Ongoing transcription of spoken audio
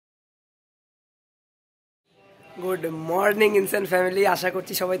Good morning ইনসান family, আশা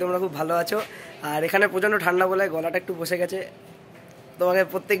করছি সবাই তোমরা খুব ভালো আছো। আর এখানে প্রচণ্ড ঠান্ডা বলে গলাটা একটু বসে গেছে, তোমাকে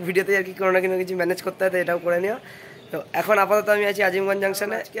প্রত্যেক ভিডিওতে আর কি কোনো না কোনো কিছু ম্যানেজ করতে হয়, তো এটাও করে নিও। তো এখন আপাতত আমি আছি আজিমগঞ্জ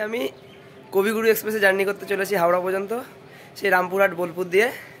জাংশনে। আজকে আমি কবিগুরু এক্সপ্রেসে জার্নি করতে চলেছি হাওড়া পর্যন্ত, সেই রামপুরহাট বোলপুর দিয়ে।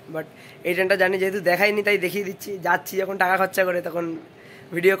 বাট এই ট্রেনটা জানি যেহেতু দেখাইনি তাই দেখিয়ে দিচ্ছি, যাচ্ছি যখন টাকা খরচা করে তখন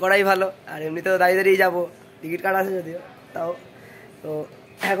ভিডিও করাই ভালো। আর এমনিতেও দাঁড়িয়ে দাঁড়িয়ে যাবো, টিকিট কাটা আছে যদিও তাও। তো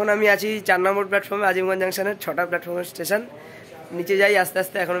এখন আমি আছি 4 নম্বর প্ল্যাটফর্মে, আজিমগঞ্জ জাংশনের 6টা প্ল্যাটফর্মের স্টেশন। নিচে যাই আস্তে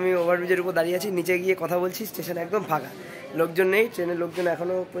আস্তে, এখন আমি ওভারব্রিজের উপর দাঁড়িয়ে আছি, নিচে গিয়ে কথা বলছি। স্টেশন একদম ফাঁকা, লোকজন নেই, ট্রেনের লোকজন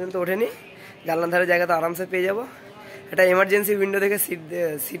এখনও পর্যন্ত ওঠেনি। জানলার ধারে জায়গা তো আরামসে পেয়ে যাবো। একটা এমার্জেন্সি উইন্ডো থেকে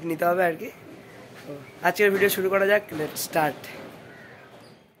সিট নিতে হবে আর কি। তো আজকের ভিডিও শুরু করা যাক, লেটস স্টার্ট।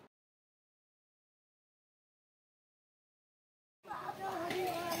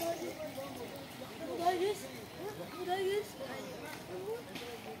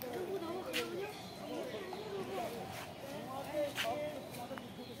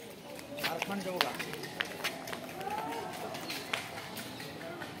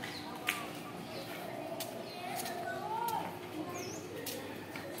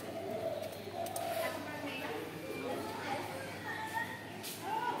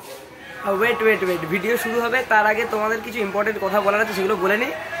 ওয়েট ভিডিও শুরু হবে তার আগে তোমাদের কিছু ইম্পর্টেন্ট কথা বলার আছে, সেগুলো বলে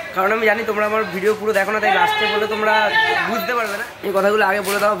নিই। কারণ আমি জানি তোমরা আমার ভিডিও পুরো দেখো না, তাই লাস্টে বলে তোমরা বুঝতে পারবে না। এই কথাগুলো আগে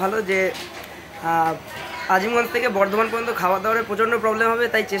বলে দেওয়া ভালো যে আজিমগঞ্জ থেকে বর্ধমান পর্যন্ত খাওয়া দাওয়ার প্রচণ্ড প্রবলেম হবে,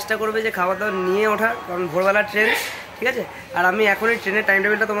 তাই চেষ্টা করবে যে খাওয়া দাওয়া নিয়ে ওঠার, কারণ ভোরবেলা ট্রেন, ঠিক আছে। আর আমি এখন এই ট্রেনের টাইম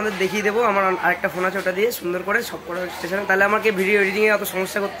টেবিলটা তোমাদের দেখিয়ে দেবো, আমার আরেকটা ফোন আছে, ওটা দিয়ে সুন্দর করে সব কটা স্টেশনে, তাহলে আমাকে ভিডিও এডিটিংয়ে অত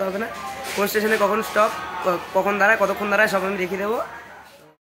সমস্যা করতে হবে না। কোন স্টেশনে কখন স্টপ, কখন দাঁড়ায়, কতক্ষণ দাঁড়ায়, সব আমি দেখিয়ে দেবো।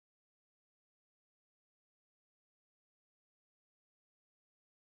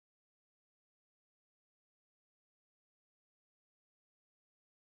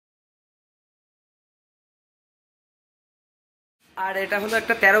 আর এটা হলো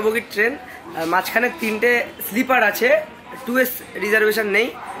একটা 13 বগির ট্রেন, মাঝখানে 3টে স্লিপার আছে, 2S রিজার্ভেশন নেই,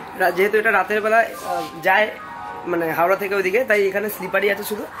 যেহেতু এটা রাতের বেলা যায় মানে হাওড়া থেকে ওইদিকে, তাই এখানে স্লিপারই আছে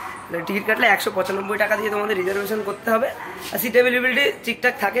শুধু। টিকিট কাটলে 195 টাকা দিয়ে তোমাদের রিজার্ভেশন করতে হবে। আর সিট অ্যাভেলেবিলিটি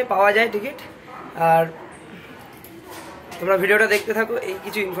ঠিকঠাক থাকে, পাওয়া যায় টিকিট। আর তোমরা ভিডিওটা দেখতে থাকো, এই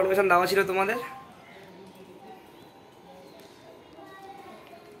কিছু ইনফরমেশন দেওয়া ছিল তোমাদের।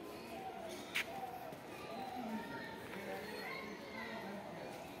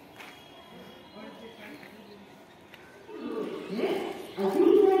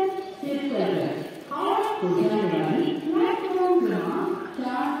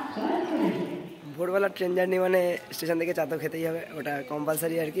 ভোরবেলা ট্রেন জার্নি মানে স্টেশন থেকে চা তো খেতেই হবে, ওটা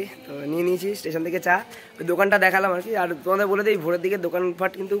কম্পালসারি আর কি। তো নিয়ে নিয়েছি স্টেশন থেকে চা, ওই দোকানটা দেখালাম আর কি। আর তোমাদের বলে দিই, ভোরের দিকে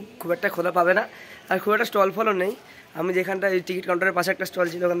দোকানপাট কিন্তু খুব একটা খোলা পাবে না, আর খুব একটা স্টল ফলও নেই। আমি যেখানটা টিকিট কাউন্টারের পাশে একটা স্টল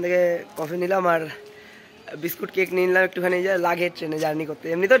ছিল, ওখান থেকে কফি নিলাম আর বিস্কুট কেক নিয়ে নিলাম একটুখানি, যা লাগে ট্রেনে জার্নি করতে।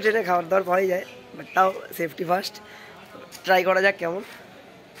 এমনিতেও ট্রেনে খাবার দাবার পাওয়াই যায়, বাট তাও সেফটি ফার্স্ট, ট্রাই করা যাক কেমন।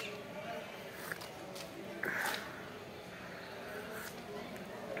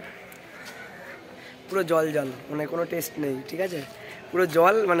 পুরো জল মানে কোনো টেস্ট নেই, ঠিক আছে, পুরো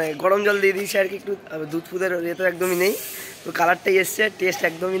জল, মানে গরম জল দিয়ে দিয়েছে আর কি, একটু দুধ ফুদের ইয়ে তো একদমই নেই, তো কালারটাই এসছে, টেস্ট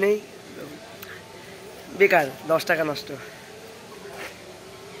একদমই নেই, বেকার, 10 টাকা নষ্ট।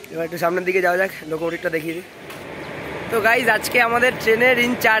 এবার একটু সামনের দিকে যাওয়া যাক, লোকোমোটিভটা দেখিয়ে দিই। তো গাইজ, আজকে আমাদের ট্রেনের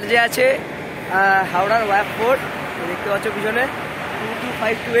ইনচার্জে আছে হাওড়ার ওয়ার্কফোর্ড, দেখতে পাচ্ছ পিছনে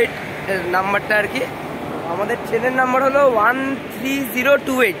 22528 নাম্বারটা আর কি। আমাদের ট্রেনের নাম্বার হলো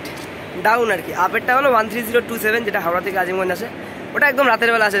 13028 ডাউন আর কি, আপেরটা হলো 13027, যেটা হাওড়া থেকে আজিমগঞ্জ আসে, ওটা একদম রাতের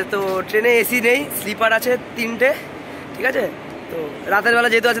বেলা আসে। তো ট্রেনে এসি নেই, স্লিপার আছে 3টে, ঠিক আছে। তো রাতের বেলা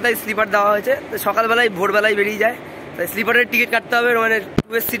যেহেতু আছে তাই স্লিপার দেওয়া হয়েছে, তো সকালবেলায় ভোরবেলায় বেরিয়ে যায়, তাই স্লিপারের টিকিট কাটতে হবে, মানে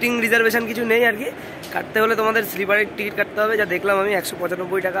 2S সিটিং রিজার্ভেশন কিছু নেই আর কি। কাটতে হলে তোমাদের স্লিপারের টিকিট কাটতে হবে, যা দেখলাম আমি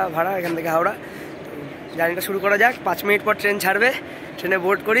 195 টাকা ভাড়া এখান থেকে হাওড়া। তো জার্নিটা শুরু করা যাক, 5 মিনিট পর ট্রেন ছাড়বে, ট্রেনে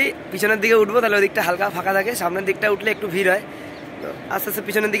বোর্ড করি, পিছনের দিকে উঠবো, তাহলে ওই দিকটা হালকা ফাঁকা থাকে, সামনের দিকটা উঠলে একটু ভিড় হয়। তো আস্তে আস্তে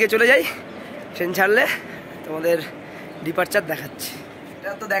পিছনের দিকে চলে যাই, ট্রেন ছাড়লে তোমাদের ডিপারচার দেখাচ্ছি।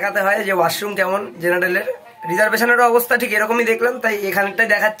 এটা তো দেখাতে হয় যে ওয়াশরুম কেমন, জেনারেলের রিজার্ভেশনেরও অবস্থা ঠিক এরকমই দেখলাম, তাই এখানটাই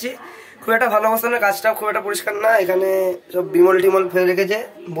দেখাচ্ছি। খুব একটা ভালো অবস্থা না, কাজটাও খুব একটা পরিষ্কার না, এখানে সব বিমল টিমল ফেলে রেখেছে,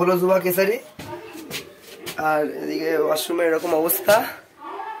 বলো জুবা কেসারি। আর এদিকে ওয়াশরুমের এরকম অবস্থা,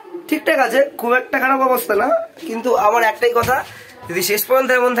 ঠিকঠাক আছে, খুব একটা খারাপ অবস্থা না, কিন্তু আমার একটাই কথা, যদি শেষ পর্যন্ত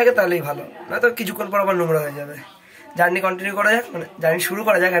এমন থাকে তাহলেই ভালো, নয়তো কিছুক্ষণ পর আবার নোংরা হয়ে যাবে। জার্নি কন্টিনিউ করা যাক, মানে জার্নি শুরু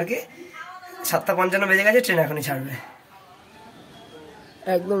করা যাক আর কি। 7:55 বেজে গেছে, ট্রেন এখনই ছাড়বে,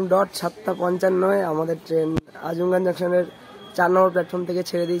 একদম ডট 7:55 আমাদের ট্রেন আজিমগঞ্জ জাংশনের 4 নম্বর প্ল্যাটফর্ম থেকে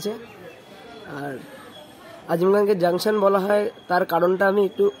ছেড়ে দিয়েছে। আর আজিমগঞ্জকে জাংশন বলা হয় তার কারণটা আমি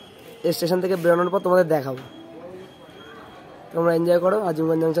একটু স্টেশন থেকে বেরোনোর পর তোমাদের দেখাবো। তোমরা এনজয় করো।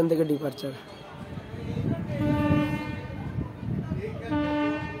 আজিমগঞ্জ জংশন থেকে ডিপার্চার।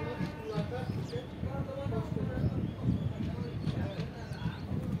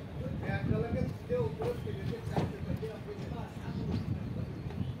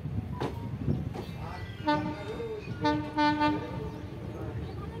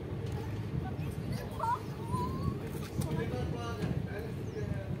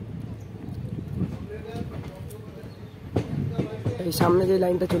 এই সামনে যে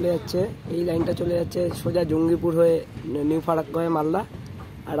লাইনটা চলে যাচ্ছে, এই লাইনটা চলে যাচ্ছে সোজা জঙ্গিপুর হয়ে নিউ ফারাক্কা হয়ে মালদা,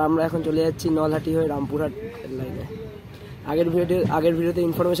 আর আমরা এখন চলে যাচ্ছি নলহাটি হয়ে রামপুরহাট লাইনে। আগের ভিডিওতে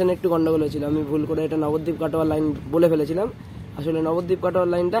ইনফরমেশন একটু গন্ডগোল হয়েছিল, আমি ভুল করে এটা নবদ্বীপ কাটোয়ার লাইন বলে ফেলেছিলাম। আসলে নবদ্বীপ কাটোয়ার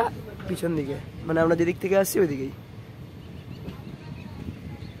লাইনটা পিছন দিকে, মানে আমরা যেদিক থেকে আসছি ওইদিকেই।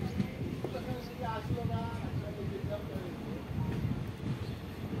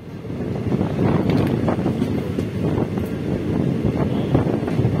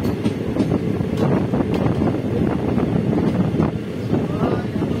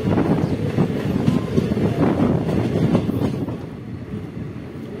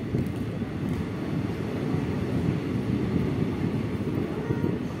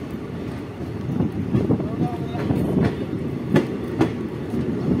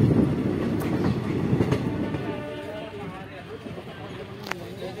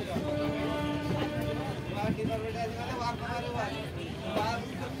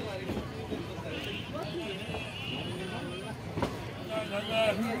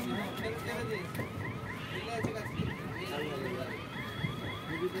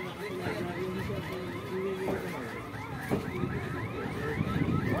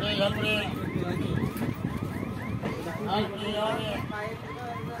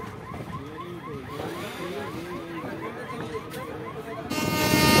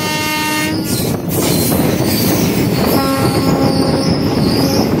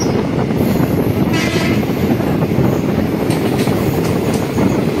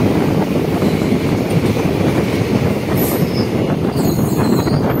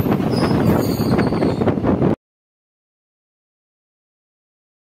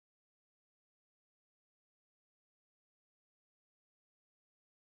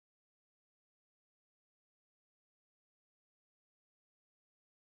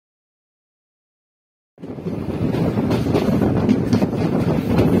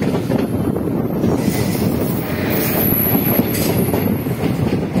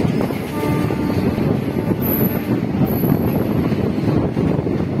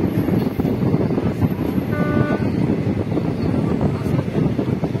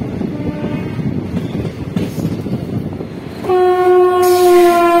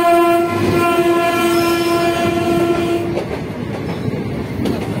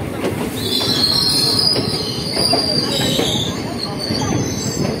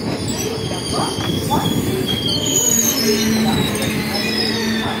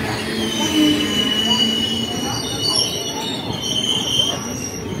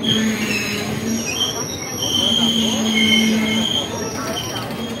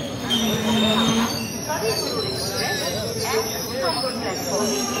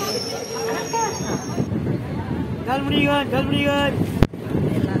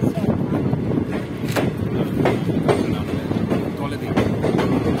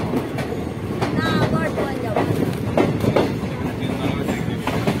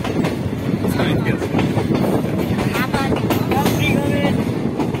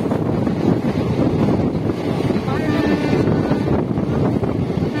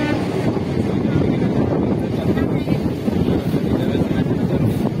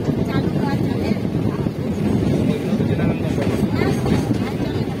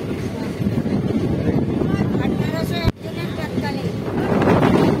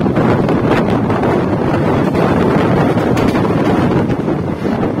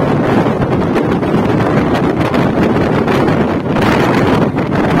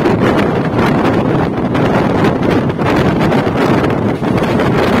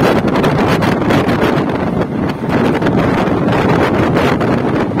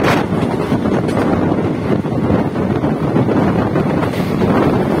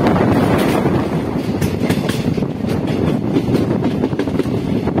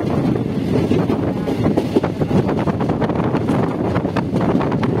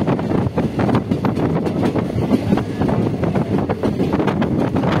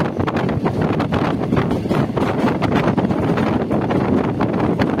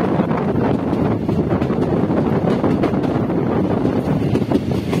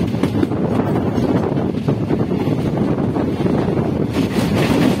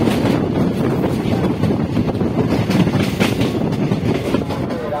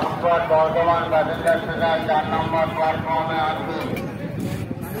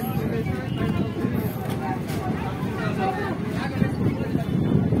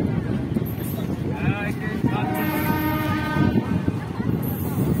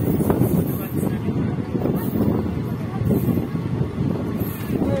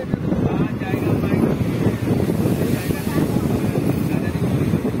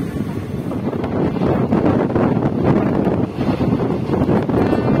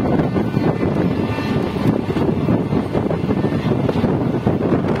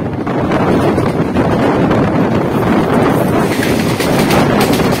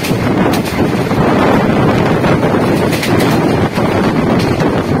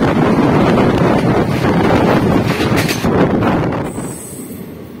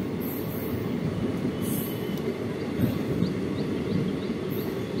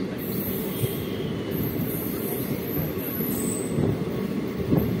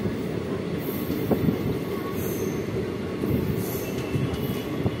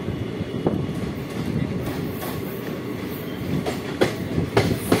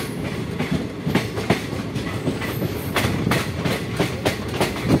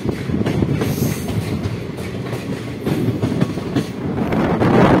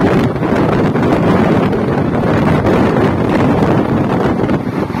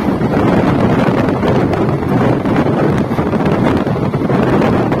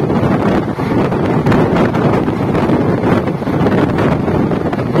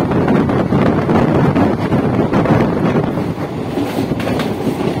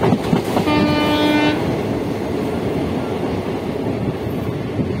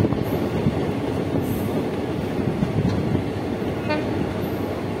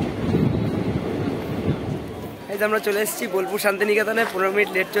 গাইজ আমরা চলে এসেছি বোলপুর শান্তিনিকেতনে, 15 মিনিট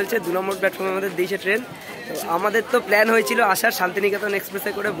লেট চলছে। 2 নম্বর প্ল্যাটফর্মে আমাদের দিয়েছে ট্রেন। তো আমাদের তো প্ল্যান হয়েছিল আসার শান্তিনিকেতন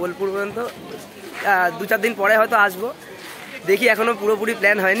এক্সপ্রেসে করে বোলপুর পর্যন্ত, 2-4 দিন পরে হয়তো আসবো। দেখি এখনও পুরোপুরি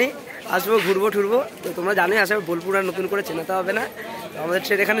প্ল্যান হয়নি, আসবো ঘুরবো ঠুরবো। তো তোমরা জানোই আসলে বোলপুর আর নতুন করে চেনাতে হবে না। তো আমাদের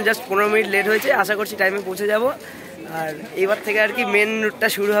ট্রেন এখানে জাস্ট 15 মিনিট লেট হয়েছে, আশা করছি টাইমে পৌঁছে যাব। আর এইবার থেকে আর কি মেন রুটটা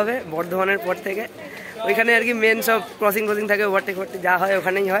শুরু হবে বর্ধমানের পর থেকে। ওইখানে আর কি মেন সব ক্রসিং থাকে, ওভারটেক যা হয়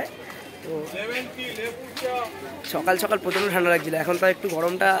ওখানেই হয়। তো সকাল সকাল প্রচণ্ড ঠান্ডা লাগছিলো, এখন তো একটু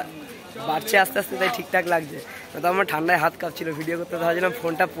গরমটা বাড়ছে আস্তে আস্তে, তাই ঠিকঠাক লাগছে। তো আমার ঠান্ডায় হাত কাঁপছিল, ভিডিও করতে ভাবছিলাম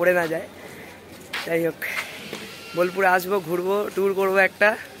ফোনটা পড়ে না যায়। যাই হোক, বোলপুরে আসবো, ঘুরবো, ট্যুর করবো একটা,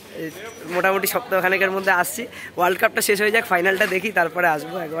 মোটামুটি সপ্তাহখানেকের মধ্যে আসছি। ওয়ার্ল্ড কাপটা শেষ হয়ে যাক, ফাইনালটা দেখি, তারপরে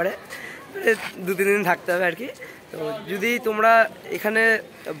আসবো একবারে। 2-3 দিন থাকতে হবে আর কি। তো যদি তোমরা এখানে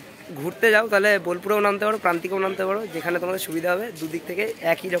ঘুরতে যাও তাহলে বোলপুরেও নামতে পারো, প্রান্তিকেও নামতে পারো, যেখানে তোমাদের সুবিধা হবে। দুদিক থেকে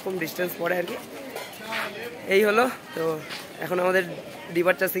একই রকম ডিস্টেন্স পড়ে আর কি। এই হলো। তো এখন আমাদের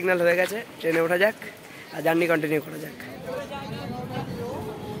ডিপারচার সিগন্যাল হয়ে গেছে, ট্রেনে ওঠা যাক আর জার্নি কন্টিনিউ করা যাক।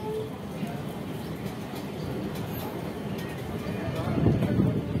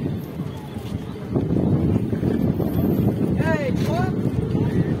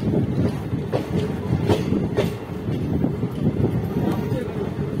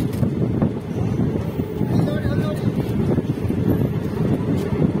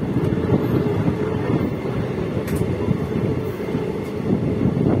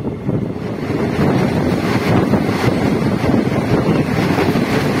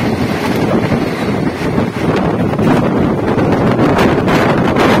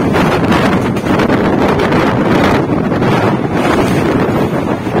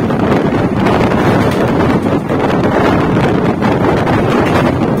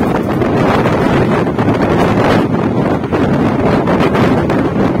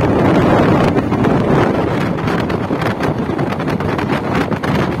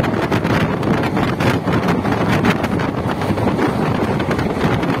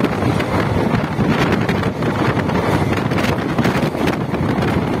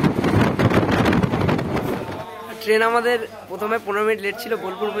 ট্রেন আমাদের প্রথমে 15 মিনিট লেট ছিল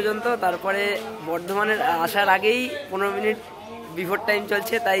বোলপুর পর্যন্ত, তারপরে বর্ধমানের আসার আগেই 15 মিনিট বিফোর টাইম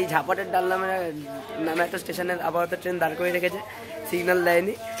চলছে, তাই ঝাপাটের ডাল নামে একটা স্টেশনের আপাতত ট্রেন দাঁড় করে রেখেছে, সিগন্যাল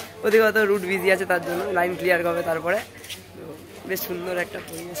দেয়নি। ওদিকে হয়তো রুট বিজি আছে, তার জন্য লাইন ক্লিয়ার হবে। তারপরে বেশ সুন্দর একটা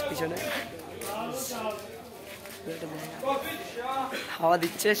পরিবেশ, পিছনে হাওয়া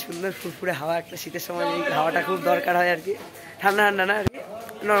দিচ্ছে, সুন্দর ফুরফুরে হাওয়া। একটা শীতের সময় এই হাওয়াটা খুব দরকার হয় আর কি। ঠান্ডা ঠান্ডা না আর কি,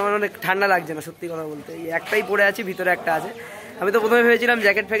 নর্মাল অনেক ঠান্ডা লাগছে না সত্যি কথা বলতে। এই একটাই পরে আছি, ভিতরে একটা আছে। আমি তো প্রথমে ভেবেছিলাম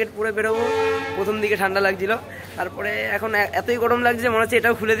জ্যাকেট ফ্যাকেট পরে বেরোবো, প্রথম দিকে ঠান্ডা লাগছিল। তারপরে এখন এতই গরম লাগছে মনে হচ্ছে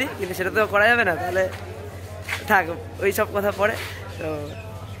এটাও খুলে দিই, কিন্তু সেটা তো করা যাবে না, তাহলে থাক ওই সব কথা পরে। তো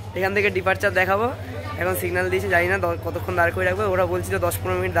এখান থেকে ডিপারচার দেখাবো, এখন সিগন্যাল দিয়েছে, জানি না কতক্ষণ দাঁড় করে রাখবে। ওরা বলছিল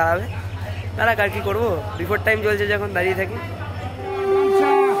 10-15 মিনিট দাঁড়াবে, দাঁড়াক আর কি করবো, বিফোর টাইম চলছে যখন দাঁড়িয়ে থাকি।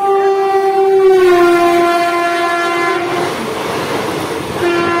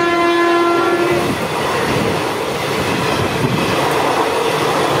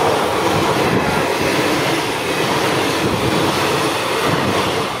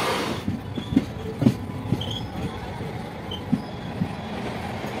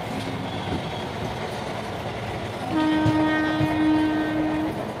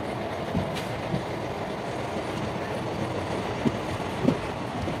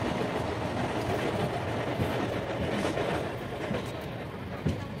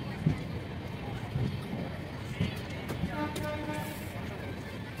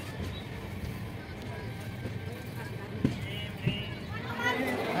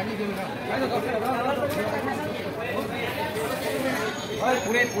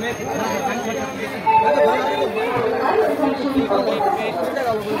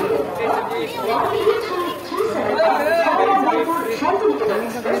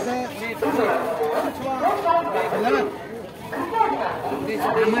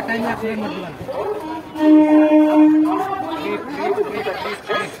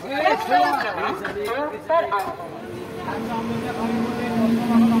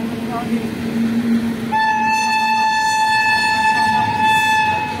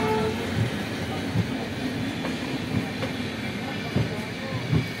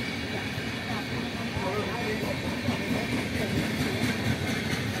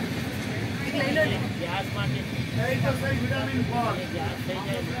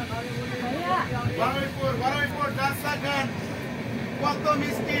 কত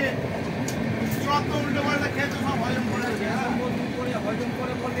মিষ্টি যত উল্টো পাল্টা খেতে সব হজম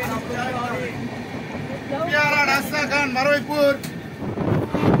করে পেয়ারা রাস্তা খান বারুইপুর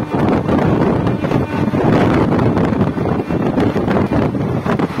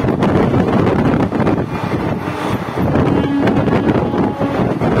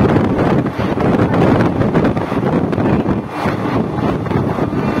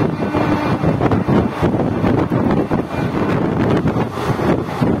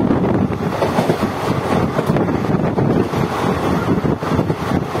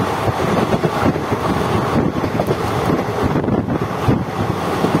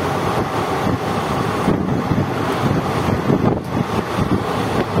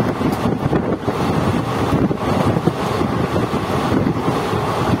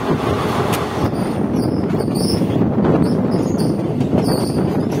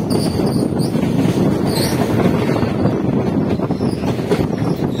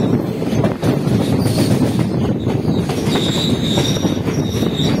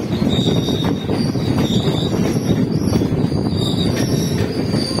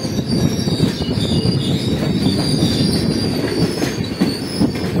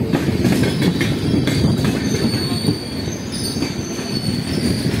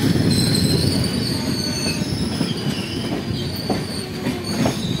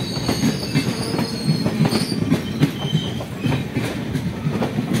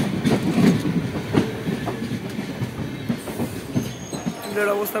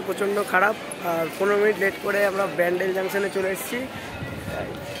চুলের অবস্থা প্রচণ্ড খারাপ। আর 15 মিনিট লেট করে আমরা ব্যান্ডেল জাংশনে চলে এসেছি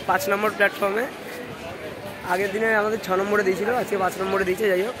 5 নম্বর প্ল্যাটফর্মে। আগের দিনে আমাদের 6 নম্বরে দিয়েছিল, আজকে 5 নম্বরে দিয়েছে।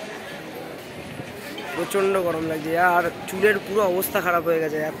 যাই হোক, প্রচণ্ড গরম লাগছে আর চুলের পুরো অবস্থা খারাপ হয়ে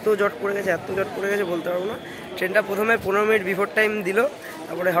গেছে, এত জট পড়ে গেছে বলতে পারবো না। ট্রেনটা প্রথমে 15 মিনিট বিফোর টাইম দিল,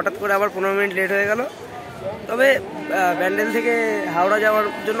 তারপরে হঠাৎ করে আবার 15 মিনিট লেট হয়ে গেল। তবে ব্যান্ডেল থেকে হাওড়া যাওয়ার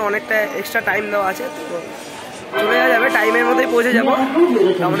জন্য অনেকটা এক্সট্রা টাইম দেওয়া আছে, তো চলে যাবে, টাইমের মধ্যেই পৌঁছে যাবো।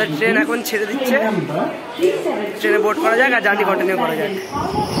 আমাদের ট্রেন এখন ছেড়ে দিচ্ছে, ট্রেনে বোর্ড করা যাক আর জার্নি কন্টিনিউ করা যাক।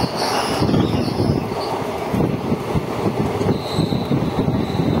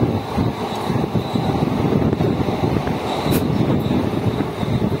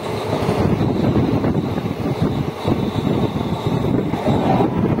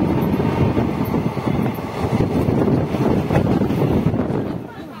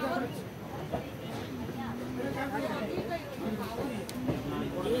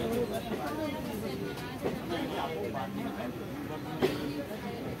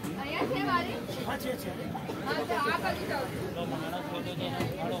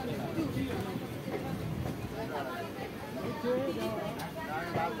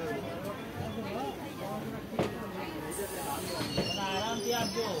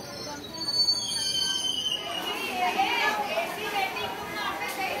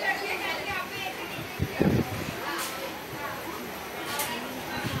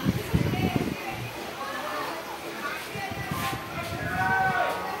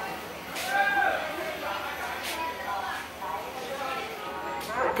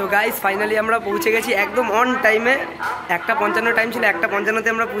 তো গাইস ফাইনালি আমরা পৌঁছে গেছি একদম অন টাইমে। 1:55 টাইম ছিল, 1:55-তে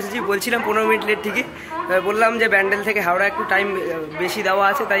আমরা পৌঁছেছি। বলছিলাম 15 মিনিট লেট ঠিকই, বললাম যে ব্যান্ডেল থেকে হাওড়া একটু টাইম বেশি দেওয়া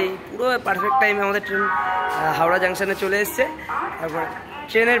আছে, তাই পুরো পারফেক্ট টাইমে আমাদের ট্রেন হাওড়া জাংশনে চলে এসছে। তারপর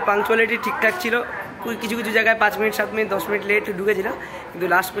ট্রেনের পাংচুয়ালিটি ঠিকঠাক ছিল, কিছু কিছু জায়গায় 5 মিনিট 7 মিনিট 10 মিনিট লেট ঢুকেছিল, কিন্তু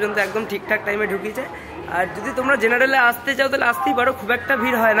লাস্ট পর্যন্ত একদম ঠিকঠাক টাইমে ঢুকিয়েছে। আর যদি তোমরা জেনারেলে আসতে চাও তাহলে আসতেই পারো, খুব একটা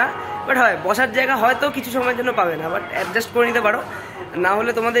ভিড় হয় না, বাট হয় বসার জায়গা হয়তো কিছু সময়ের জন্য পাবে না, বাট অ্যাডজাস্ট করে নিতে পারো। না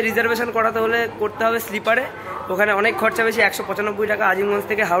হলে তোমাদের রিজার্ভেশন করাতে হলে করতে হবে স্লিপারে, ওখানে অনেক খরচা বেশি, 195 টাকা আজিমগঞ্জ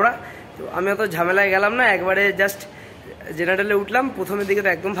থেকে হাওড়া। তো আমি অত ঝামেলায় গেলাম না, একবারে জাস্ট জেনারেলে উঠলাম। প্রথমের দিকে তো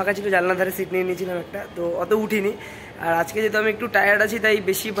একদম ফাঁকা ছিল, জানলার ধারে সিট নিয়ে নিয়েছিলাম একটা, তো অত উঠিনি। আর আজকে যেহেতু আমি একটু টায়ার্ড আছি, তাই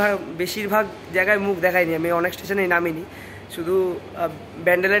বেশিরভাগ জায়গায় মুখ দেখাইনি, আমি অনেক স্টেশনেই নামিনি, শুধু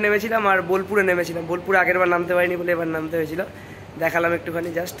ব্যান্ডেলে নেমেছিলাম আর বোলপুরে নেমেছিলাম। বোলপুরে আগের বার নামতে পারিনি বলে এবার নামতে হয়েছিল, দেখালাম একটুখানি,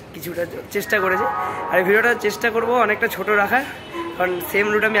 জাস্ট কিছুটা চেষ্টা করেছি। আর ভিডিওটা চেষ্টা করবো অনেকটা ছোট রাখার, কারণ সেম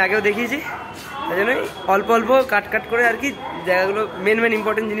রুট আমি আগেও দেখিয়েছি, তাই জন্যই অল্প অল্প কাট করে আর কি জায়গাগুলো মেন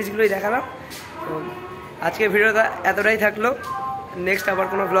ইম্পর্টেন্ট জিনিসগুলোই দেখালাম। তো আজকে ভিডিওটা এতটাই থাকলো, নেক্সট আবার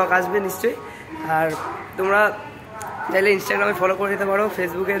কোনো ব্লগ আসবে নিশ্চয়ই। আর তোমরা চাইলে ইনস্টাগ্রামে ফলো করে নিতে পারো,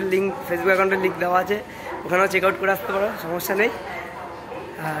 ফেসবুক অ্যাকাউন্টের লিঙ্ক দেওয়া আছে, ওখানেও চেক আউট করে আসতে পারো, সমস্যা নেই।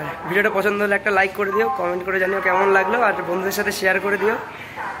 আর ভিডিওটা পছন্দ হলে একটা লাইক করে দিও, কমেন্ট করে জানিও কেমন লাগলো, আর বন্ধুদের সাথে শেয়ার করে দিও।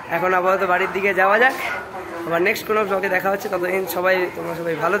 এখন আপাতত বাড়ির দিকে যাওয়া যাক, আবার নেক্সট কোনো ব্লগে দেখা হচ্ছে। ততদিন তোমরা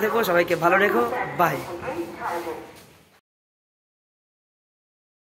সবাই ভালো থেকো, সবাইকে ভালো রেখো, বাই।